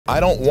I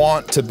don't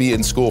want to be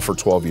in school for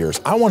 12 years.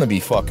 I want to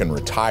be fucking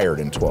retired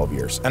in 12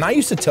 years. And I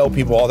used to tell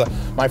people all the,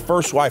 my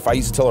first wife, I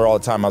used to tell her all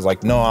the time, I was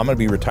like, no, I'm going to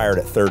be retired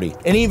at 30.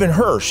 And even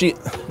her, you're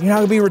not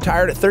going to be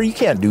retired at 30? You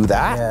can't do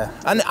that.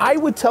 Yeah. And I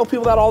would tell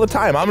people that all the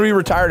time. I'm going to be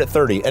retired at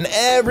 30. And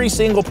every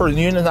single person,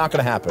 it's not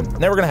going to happen.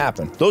 Never going to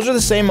happen. Those are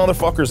the same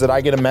motherfuckers that I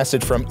get a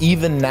message from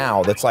even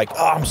now that's like,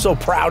 oh, I'm so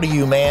proud of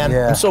you, man.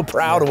 Yeah. I'm so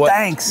proud of what.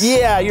 Thanks.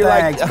 Yeah, you're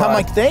like, I'm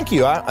like, thank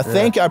you. I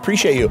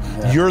appreciate you.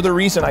 Yeah. You're the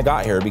reason I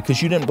got here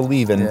because you didn't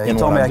believe in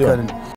what I'm doing.